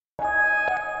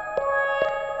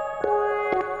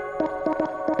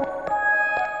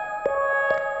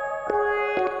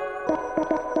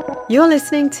You're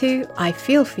listening to I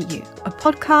Feel For You, a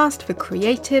podcast for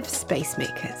creative space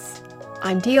makers.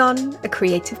 I'm Dion, a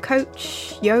creative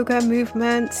coach, yoga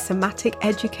movement, somatic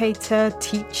educator,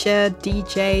 teacher,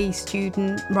 DJ,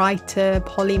 student, writer,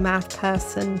 polymath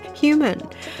person, human,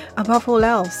 above all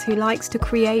else, who likes to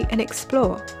create and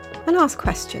explore and ask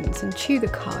questions and chew the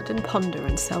cud and ponder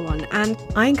and so on. And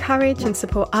I encourage and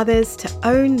support others to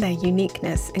own their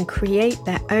uniqueness and create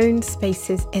their own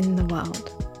spaces in the world.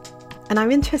 And I'm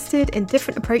interested in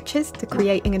different approaches to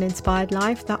creating an inspired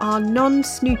life that are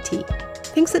non-snooty,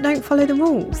 things that don't follow the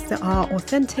rules, that are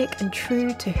authentic and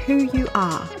true to who you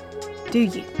are. Do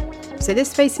you? So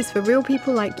this space is for real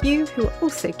people like you who are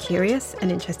also curious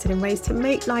and interested in ways to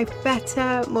make life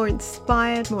better, more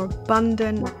inspired, more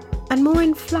abundant, and more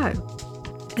in flow.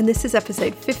 And this is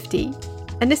episode 50.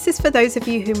 And this is for those of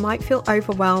you who might feel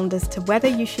overwhelmed as to whether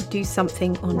you should do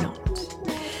something or not.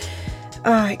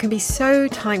 It can be so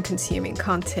time consuming,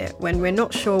 can't it, when we're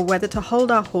not sure whether to hold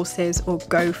our horses or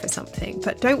go for something.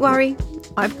 But don't worry,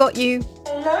 I've got you.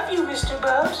 I love you, Mr.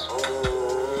 Bubs.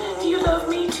 Do you love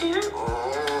me too? No?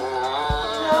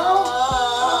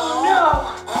 Oh, no.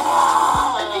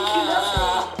 I think you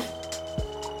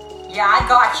love me. Yeah, I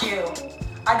got you.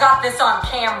 I got this on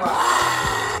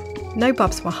camera. No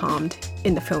bubs were harmed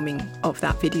in the filming of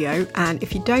that video, and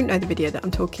if you don't know the video that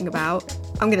I'm talking about,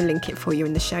 I'm going to link it for you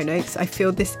in the show notes. I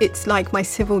feel it's like my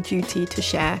civil duty to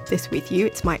share this with you.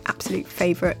 It's my absolute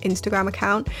favourite Instagram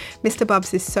account. Mr.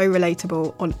 Bubs is so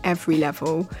relatable on every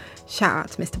level. Shout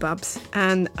out to Mr. Bubs,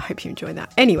 and I hope you enjoy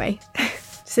that. Anyway,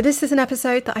 so this is an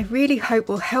episode that I really hope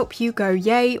will help you go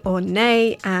yay or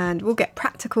nay, and we'll get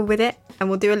practical with it, and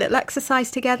we'll do a little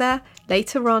exercise together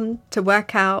later on to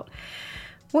work out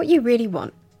what you really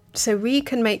want, so we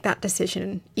can make that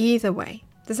decision either way.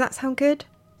 Does that sound good?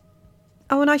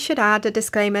 Oh, and I should add a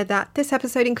disclaimer that this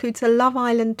episode includes a Love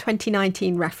Island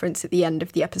 2019 reference at the end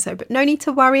of the episode, but no need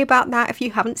to worry about that if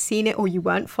you haven't seen it or you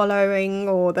weren't following,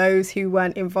 or those who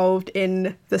weren't involved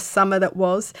in the summer that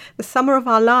was, the summer of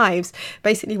our lives,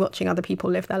 basically watching other people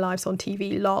live their lives on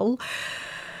TV, lol.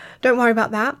 Don't worry about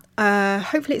that.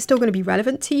 Hopefully it's still going to be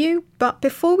relevant to you. But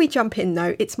before we jump in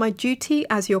though, it's my duty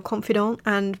as your confidant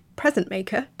and present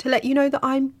maker to let you know that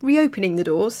I'm reopening the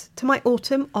doors to my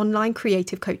autumn online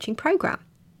creative coaching program.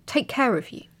 Take care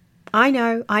of you. I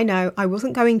know, I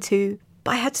wasn't going to,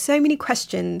 but I had so many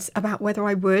questions about whether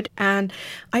I would. And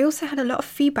I also had a lot of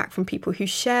feedback from people who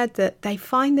shared that they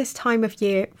find this time of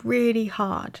year really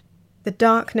hard. The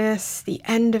darkness, the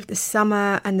end of the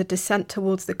summer, and the descent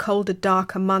towards the colder,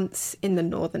 darker months in the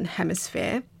Northern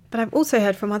Hemisphere. But I've also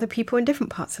heard from other people in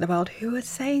different parts of the world who are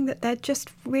saying that they're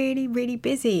just really, really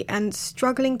busy and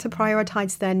struggling to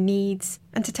prioritise their needs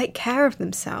and to take care of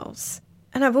themselves.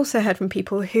 And I've also heard from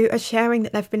people who are sharing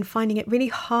that they've been finding it really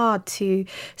hard to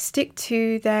stick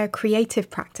to their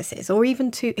creative practices or even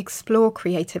to explore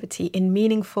creativity in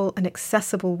meaningful and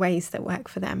accessible ways that work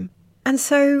for them. And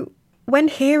so when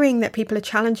hearing that people are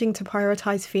challenging to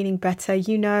prioritise feeling better,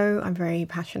 you know I'm very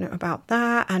passionate about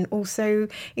that, and also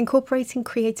incorporating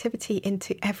creativity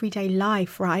into everyday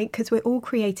life, right? Because we're all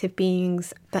creative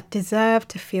beings that deserve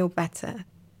to feel better.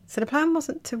 So the plan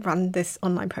wasn't to run this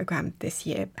online programme this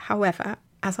year. However,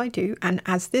 as I do, and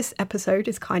as this episode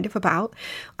is kind of about,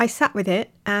 I sat with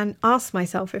it and asked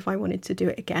myself if I wanted to do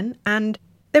it again. And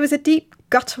there was a deep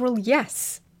guttural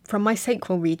yes from my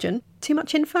sacral region. Too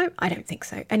much info? I don't think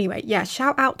so. Anyway, yeah,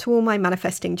 shout out to all my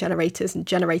manifesting generators and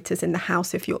generators in the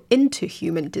house if you're into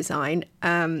human design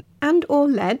and or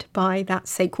led by that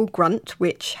sacral grunt,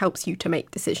 which helps you to make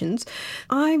decisions.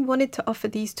 I wanted to offer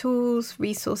these tools,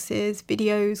 resources,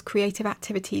 videos, creative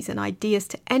activities and ideas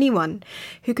to anyone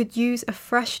who could use a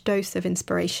fresh dose of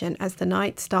inspiration as the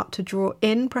nights start to draw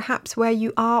in, perhaps where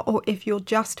you are, or if you're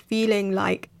just feeling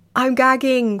like I'm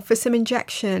gagging for some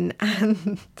injection,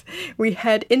 and we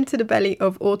head into the belly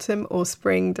of autumn or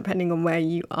spring, depending on where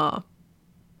you are.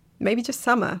 Maybe just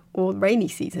summer or rainy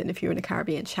season if you're in the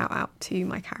Caribbean. Shout out to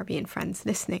my Caribbean friends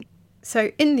listening.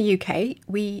 So in the UK,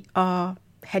 we are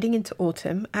heading into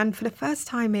autumn, and for the first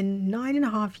time in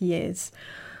 9.5 years,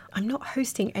 I'm not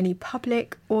hosting any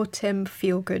public autumn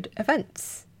feel-good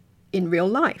events in real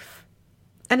life.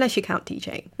 Unless you count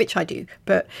DJing, which I do.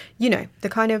 But, you know, the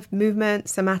kind of movement,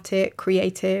 somatic,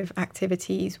 creative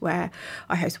activities where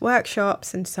I host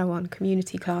workshops and so on,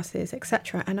 community classes,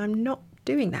 etc. And I'm not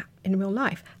doing that in real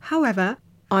life. However,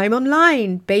 I'm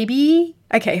online, baby.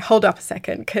 Okay, hold up a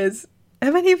second, because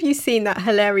have any of you seen that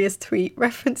hilarious tweet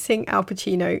referencing Al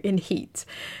Pacino in Heat?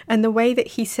 And the way that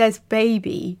he says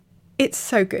baby, it's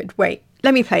so good. Wait,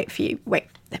 let me play it for you. Wait,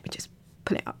 let me just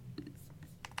pull it up.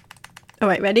 All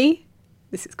right, ready?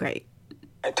 This is great.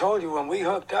 I told you when we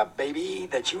hooked up, baby,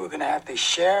 that you were gonna have to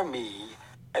share me.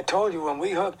 I told you when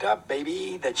we hooked up,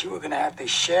 baby, that you were gonna have to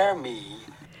share me.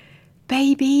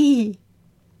 Baby.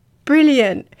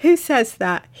 Brilliant. Who says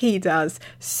that? He does.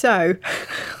 So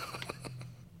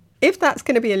if that's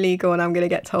going to be illegal and I'm going to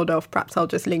get told off, perhaps I'll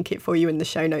just link it for you in the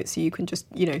show notes so you can just,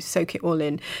 soak it all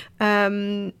in.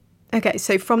 Okay,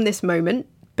 so from this moment,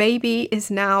 baby is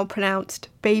now pronounced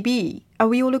baby. Are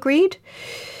we all agreed?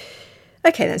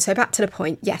 Okay then, so back to the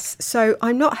point. Yes, so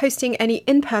I'm not hosting any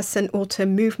in-person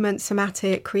autumn movement,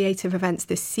 somatic, creative events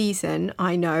this season,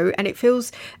 I know, and it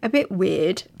feels a bit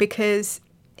weird because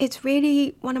it's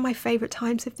really one of my favourite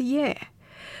times of the year.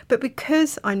 But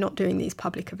because I'm not doing these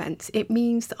public events, it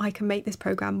means that I can make this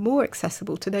programme more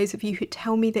accessible to those of you who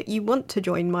tell me that you want to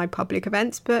join my public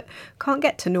events but can't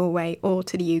get to Norway or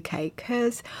to the UK,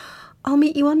 because I'll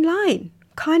meet you online,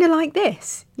 kind of like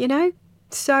this,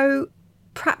 So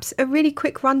perhaps a really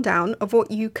quick rundown of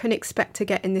what you can expect to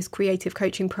get in this creative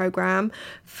coaching programme.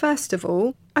 First of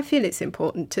all, I feel it's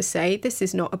important to say this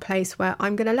is not a place where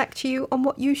I'm going to lecture you on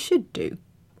what you should do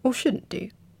or shouldn't do.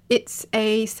 It's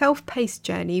a self-paced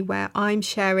journey where I'm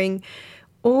sharing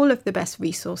all of the best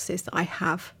resources that I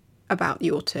have about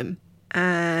the autumn.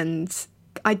 And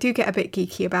I do get a bit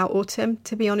geeky about autumn,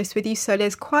 to be honest with you. So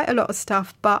there's quite a lot of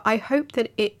stuff, but I hope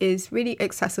that it is really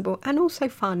accessible and also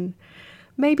fun.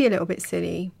 Maybe a little bit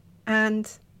silly and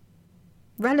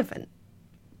relevant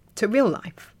to real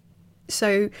life.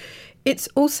 So it's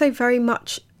also very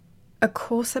much a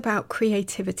course about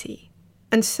creativity.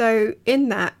 And so in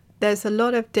that, there's a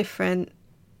lot of different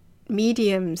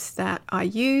mediums that I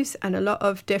use and a lot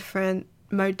of different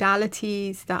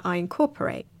modalities that I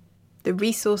incorporate. The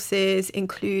resources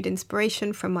include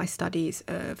inspiration from my studies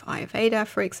of Ayurveda,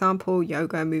 for example,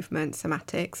 yoga, movement,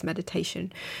 somatics,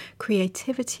 meditation,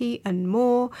 creativity, and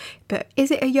more. But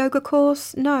is it a yoga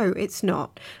course? No, it's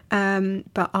not.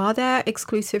 But are there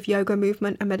exclusive yoga,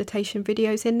 movement, and meditation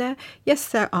videos in there? Yes,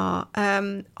 there are.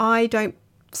 I don't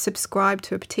subscribe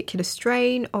to a particular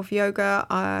strain of yoga.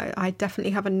 I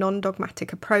definitely have a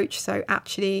non-dogmatic approach, so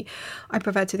actually I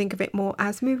prefer to think of it more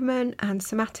as movement and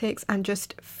somatics and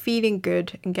just feeling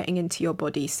good and getting into your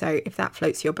body. So if that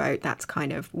floats your boat, that's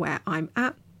kind of where I'm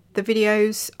at. The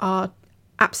videos are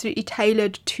absolutely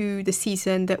tailored to the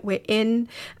season that we're in,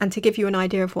 and to give you an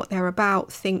idea of what they're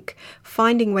about, think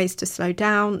finding ways to slow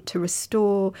down, to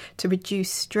restore, to reduce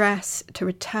stress, to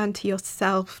return to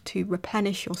yourself, to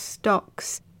replenish your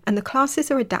stocks. And the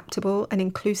classes are adaptable and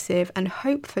inclusive and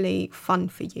hopefully fun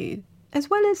for you, as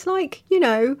well as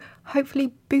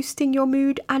hopefully boosting your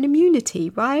mood and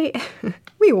immunity, right?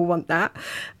 We all want that.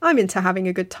 I'm into having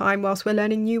a good time whilst we're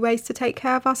learning new ways to take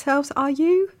care of ourselves. Are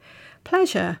you?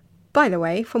 Pleasure. By the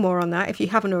way, for more on that, if you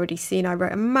haven't already seen, I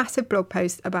wrote a massive blog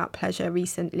post about pleasure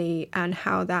recently and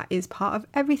how that is part of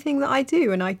everything that I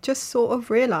do. And I just sort of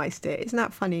realised it. Isn't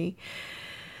that funny?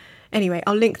 Anyway,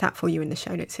 I'll link that for you in the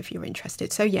show notes if you're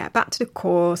interested. So yeah, back to the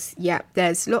course. Yeah,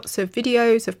 there's lots of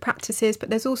videos of practices, but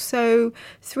there's also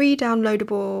 3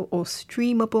 downloadable or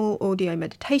streamable audio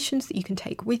meditations that you can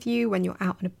take with you when you're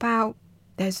out and about.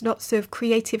 There's lots of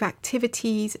creative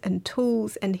activities and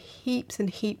tools and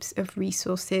heaps of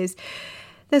resources.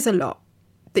 There's a lot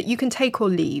that you can take or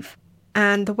leave.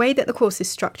 And the way that the course is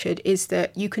structured is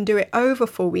that you can do it over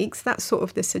 4 weeks. That's sort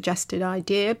of the suggested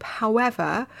idea.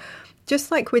 However,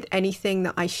 just like with anything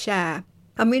that I share,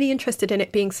 I'm really interested in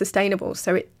it being sustainable.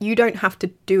 So you don't have to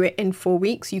do it in 4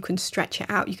 weeks. You can stretch it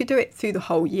out. You could do it through the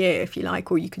whole year if you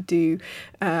like, or you could do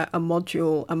a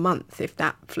module a month if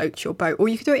that floats your boat, or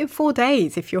you could do it in 4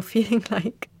 days if you're feeling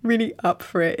like really up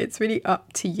for it. It's really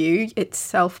up to you. It's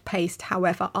self-paced.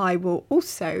 However, I will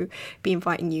also be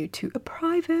inviting you to a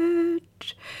private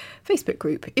Facebook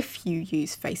group if you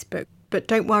use Facebook. But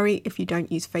don't worry if you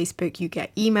don't use Facebook. You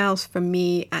get emails from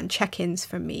me and check-ins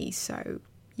from me. So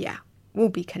yeah. We'll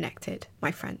be connected,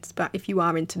 my friends. But if you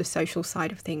are into the social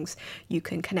side of things, you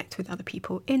can connect with other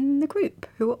people in the group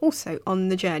who are also on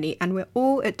the journey. And we're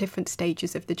all at different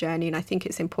stages of the journey. And I think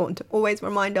it's important to always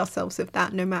remind ourselves of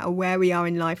that, no matter where we are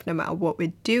in life, no matter what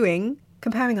we're doing.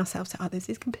 Comparing ourselves to others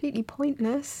is completely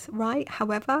pointless, right?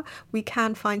 However, we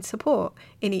can find support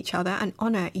in each other and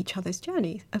honour each other's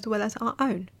journeys as well as our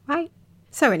own, right?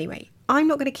 So anyway, I'm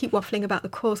not going to keep waffling about the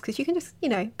course because you can just,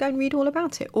 go and read all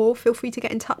about it, or feel free to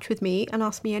get in touch with me and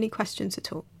ask me any questions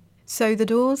at all. So the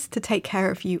doors to Take Care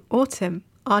of You Autumn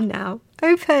are now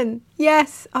open.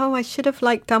 Yes. Oh, I should have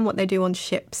done what they do on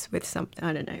ships with something.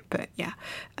 I don't know, but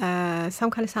yeah, some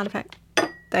kind of sound effect.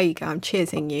 There you go. I'm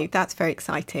cheersing you. That's very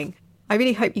exciting. I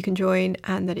really hope you can join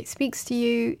and that it speaks to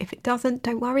you. If it doesn't,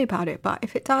 don't worry about it. But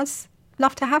if it does,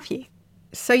 love to have you.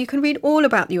 So you can read all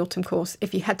about the autumn course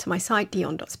if you head to my site,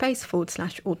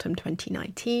 dion.space/autumn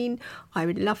 2019. I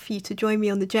would love for you to join me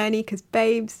on the journey because,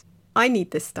 babes, I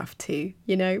need this stuff too.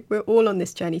 You know, we're all on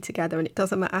this journey together, and it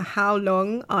doesn't matter how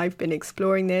long I've been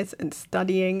exploring this and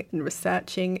studying and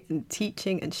researching and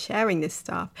teaching and sharing this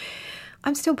stuff.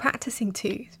 I'm still practicing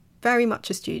too, very much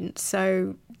a student.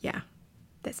 So yeah,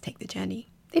 let's take the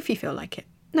journey if you feel like it.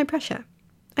 No pressure.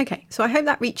 Okay, so I hope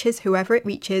that reaches whoever it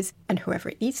reaches and whoever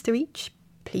it needs to reach.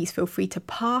 Please feel free to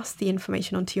pass the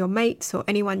information on to your mates or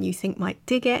anyone you think might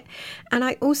dig it. And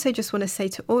I also just want to say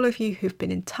to all of you who've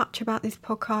been in touch about this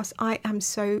podcast, I am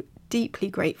so deeply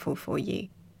grateful for you.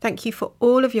 Thank you for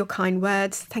all of your kind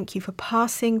words. Thank you for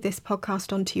passing this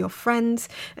podcast on to your friends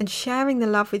and sharing the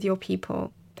love with your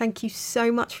people. Thank you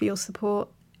so much for your support,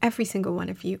 every single one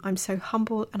of you. I'm so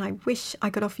humble, and I wish I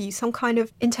could offer you some kind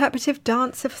of interpretive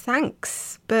dance of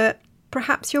thanks, but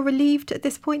perhaps you're relieved at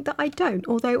this point that I don't,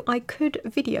 although I could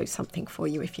video something for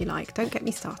you if you like. Don't get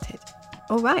me started.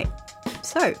 All right,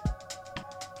 so do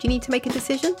you need to make a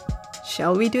decision?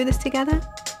 Shall we do this together?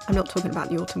 I'm not talking about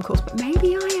the autumn course, but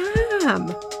maybe I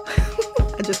am.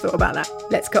 I just thought about that.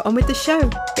 Let's go on with the show,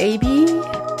 baby.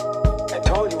 I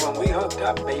told you when we hooked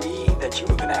up, baby, that you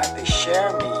were gonna have to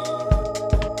share me.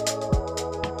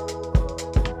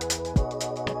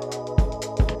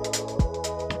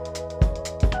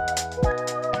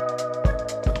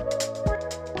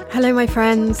 Hello, my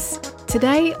friends.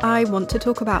 Today I want to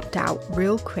talk about doubt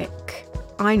real quick.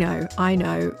 I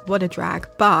know, what a drag,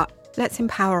 but let's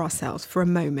empower ourselves for a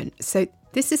moment. So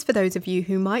this is for those of you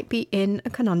who might be in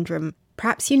a conundrum.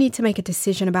 Perhaps you need to make a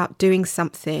decision about doing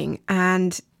something,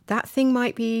 and that thing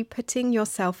might be putting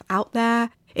yourself out there.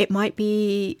 It might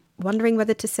be wondering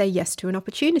whether to say yes to an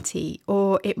opportunity,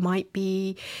 or it might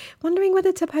be wondering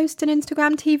whether to post an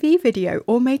Instagram TV video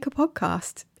or make a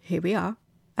podcast. Here we are.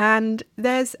 And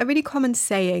there's a really common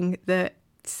saying that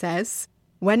says,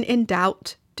 when in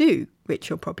doubt, do, which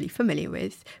you're probably familiar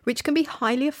with, which can be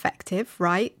highly effective,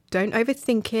 right? Don't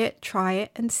overthink it, try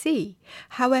it and see.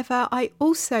 However, I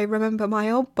also remember my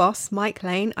old boss, Mike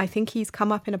Lane. I think he's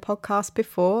come up in a podcast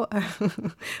before,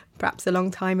 perhaps a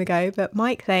long time ago, but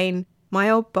Mike Lane, my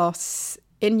old boss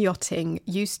in yachting,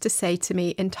 used to say to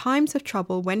me in times of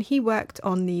trouble when he worked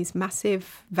on these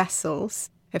massive vessels,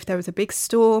 if there was a big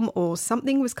storm or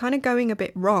something was kind of going a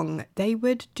bit wrong, they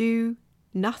would do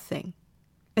nothing.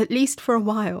 At least for a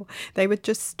while. They would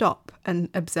just stop and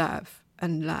observe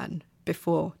and learn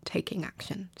before taking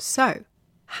action. So,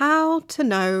 how to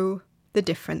know the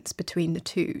difference between the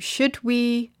two? Should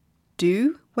we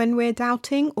do when we're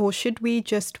doubting, or should we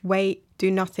just wait,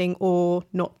 do nothing, or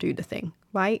not do the thing,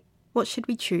 right? What should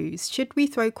we choose? Should we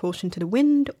throw caution to the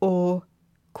wind or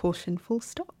caution full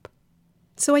stop?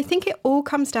 So I think it all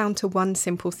comes down to one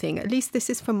simple thing. At least this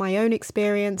is from my own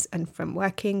experience and from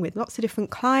working with lots of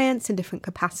different clients in different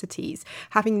capacities.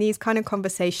 Having these kind of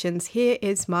conversations, here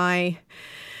is my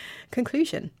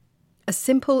conclusion. A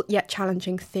simple yet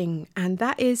challenging thing, and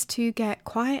that is to get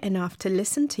quiet enough to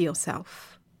listen to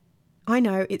yourself. I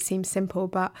know it seems simple,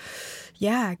 but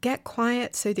yeah, get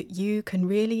quiet so that you can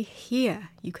really hear.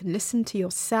 You can listen to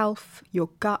yourself, your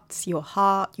guts, your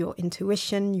heart, your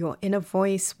intuition, your inner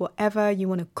voice, whatever you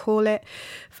want to call it,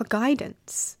 for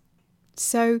guidance.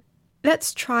 So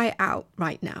let's try it out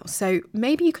right now. So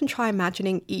maybe you can try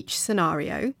imagining each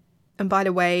scenario. And by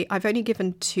the way, I've only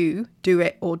given 2, do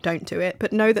it or don't do it,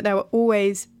 but know that there are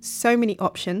always so many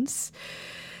options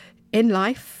in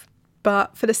life.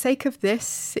 But for the sake of this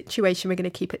situation, we're going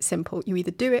to keep it simple. You either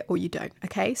do it or you don't,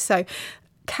 okay? So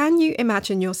can you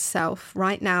imagine yourself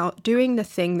right now doing the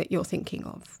thing that you're thinking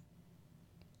of?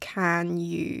 Can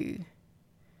you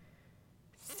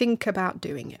think about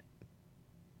doing it?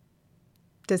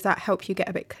 Does that help you get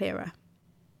a bit clearer?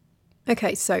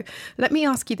 Okay, so let me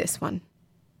ask you this one.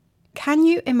 Can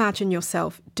you imagine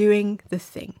yourself doing the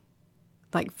thing?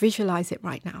 Like visualize it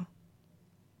right now.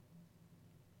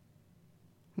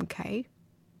 Okay,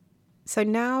 so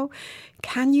now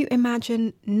can you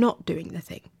imagine not doing the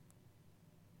thing?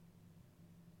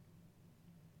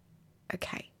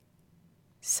 Okay,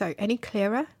 so any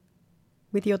clearer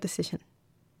with your decision?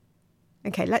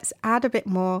 Okay, let's add a bit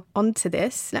more onto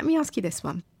this. Let me ask you this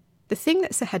one. The thing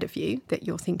that's ahead of you that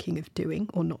you're thinking of doing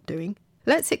or not doing,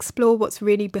 let's explore what's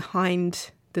really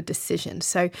behind the decision.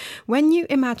 So when you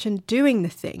imagine doing the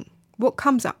thing, what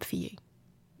comes up for you?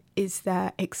 Is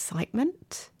there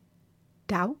excitement,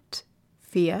 doubt,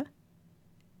 fear?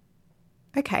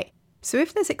 Okay, so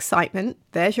if there's excitement,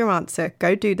 there's your answer.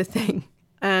 Go do the thing.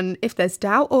 And if there's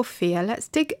doubt or fear, let's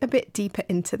dig a bit deeper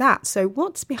into that. So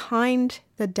what's behind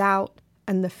the doubt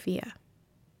and the fear?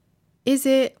 Is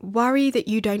it worry that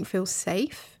you don't feel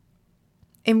safe?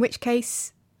 In which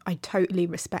case, I totally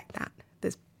respect that.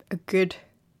 There's a good,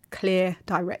 clear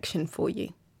direction for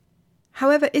you.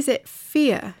 However, is it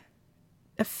fear?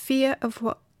 A fear of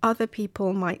what other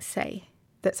people might say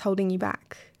that's holding you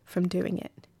back from doing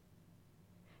it?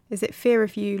 Is it fear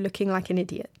of you looking like an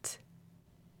idiot?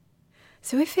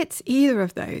 So if it's either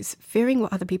of those, fearing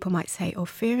what other people might say or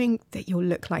fearing that you'll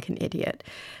look like an idiot,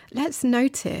 let's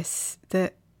notice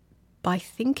that by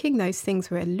thinking those things,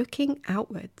 we're looking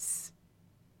outwards,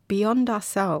 beyond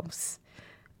ourselves.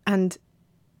 And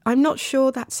I'm not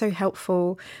sure that's so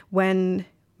helpful when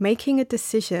making a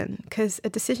decision, because a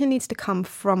decision needs to come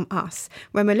from us.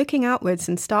 When we're looking outwards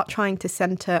and start trying to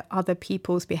center other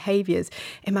people's behaviors,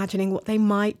 imagining what they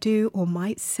might do or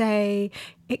might say,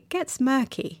 it gets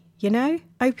murky. You know,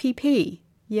 OPP,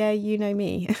 yeah, you know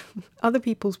me, other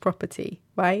people's property,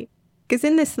 right? Because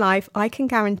in this life, I can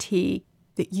guarantee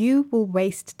that you will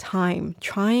waste time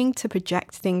trying to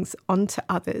project things onto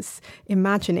others,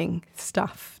 imagining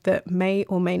stuff that may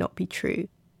or may not be true.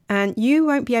 And you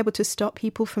won't be able to stop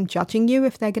people from judging you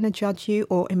if they're going to judge you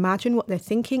or imagine what they're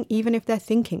thinking, even if they're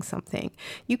thinking something.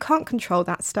 You can't control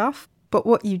that stuff. But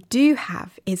what you do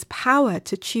have is power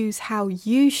to choose how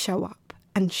you show up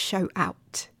and show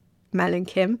out. Mel and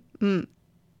Kim,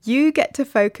 you get to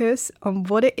focus on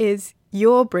what it is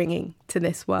you're bringing to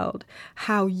this world,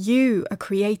 how you are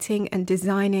creating and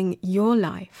designing your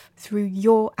life through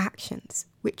your actions,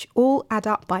 which all add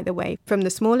up, by the way, from the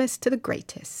smallest to the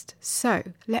greatest. So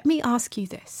let me ask you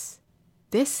this.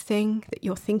 This thing that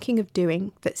you're thinking of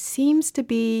doing that seems to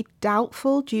be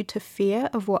doubtful due to fear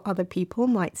of what other people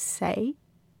might say,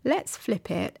 let's flip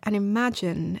it and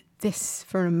imagine this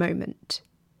for a moment.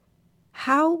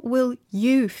 How will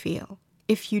you feel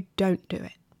if you don't do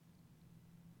it?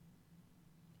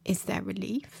 Is there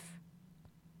relief?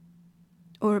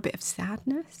 Or a bit of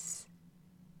sadness?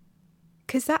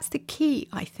 Because that's the key,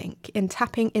 I think, in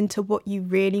tapping into what you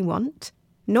really want,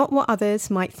 not what others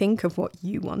might think of what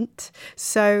you want.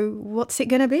 So what's it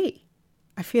going to be?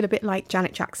 I feel a bit like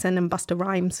Janet Jackson and Busta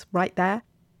Rhymes right there.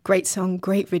 Great song,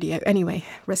 great video. Anyway,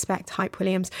 respect, Hype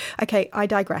Williams. Okay, I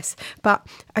digress. But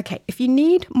okay, if you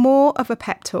need more of a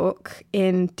pep talk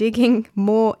in digging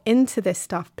more into this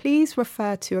stuff, please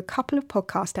refer to a couple of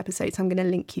podcast episodes I'm going to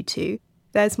link you to.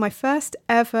 There's my first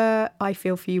ever I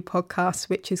Feel For You podcast,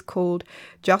 which is called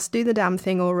Just Do the Damn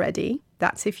Thing Already.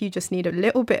 That's if you just need a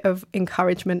little bit of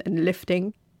encouragement and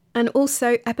lifting. And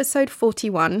also episode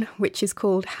 41, which is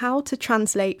called How to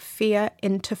Translate Fear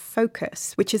into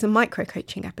Focus, which is a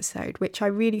micro-coaching episode, which I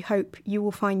really hope you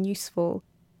will find useful.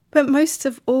 But most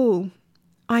of all,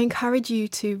 I encourage you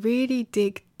to really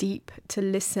dig deep to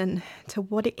listen to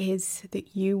what it is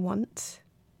that you want,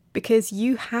 because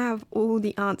you have all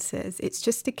the answers. It's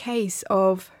just a case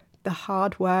of the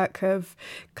hard work of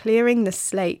clearing the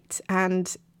slate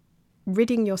and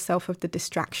ridding yourself of the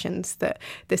distractions that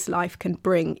this life can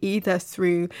bring, either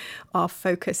through our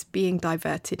focus being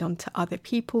diverted onto other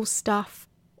people's stuff,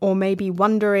 or maybe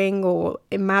wondering or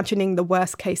imagining the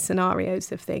worst case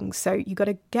scenarios of things. So you got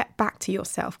to get back to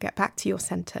yourself, get back to your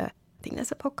center. I think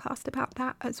there's a podcast about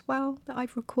that as well that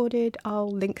I've recorded.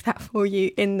 I'll link that for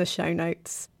you in the show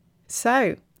notes.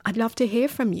 So I'd love to hear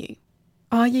from you.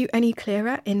 Are you any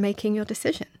clearer in making your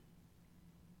decision?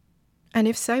 And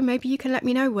if so, maybe you can let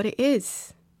me know what it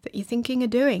is that you're thinking of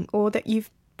doing, or that you've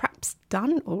perhaps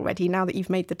done already now that you've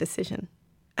made the decision.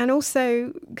 And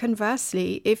also,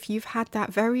 conversely, if you've had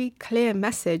that very clear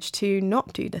message to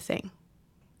not do the thing,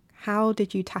 how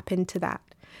did you tap into that?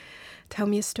 Tell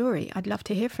me a story. I'd love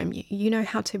to hear from you. You know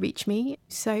how to reach me.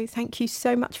 So thank you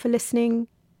so much for listening.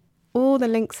 All the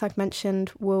links I've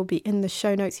mentioned will be in the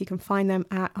show notes. You can find them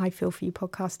at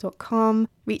ifeelforyoupodcast.com.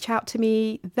 Reach out to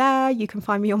me there. You can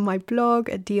find me on my blog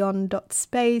at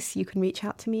dion.space. You can reach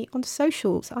out to me on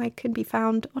socials. I can be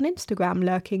found on Instagram,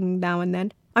 lurking now and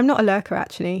then. I'm not a lurker,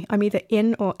 actually. I'm either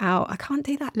in or out. I can't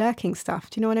do that lurking stuff.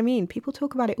 Do you know what I mean? People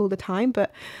talk about it all the time, but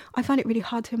I find it really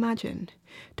hard to imagine.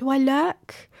 Do I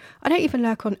lurk? I don't even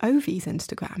lurk on Ovi's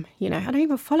Instagram. You know,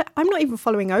 I'm not even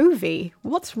following Ovi.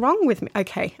 What's wrong with me?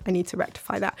 Okay, I need to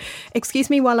rectify that. Excuse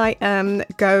me while I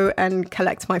go and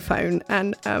collect my phone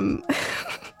and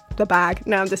the bag.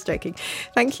 No, I'm just joking.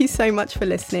 Thank you so much for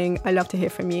listening. I love to hear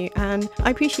from you and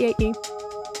I appreciate you.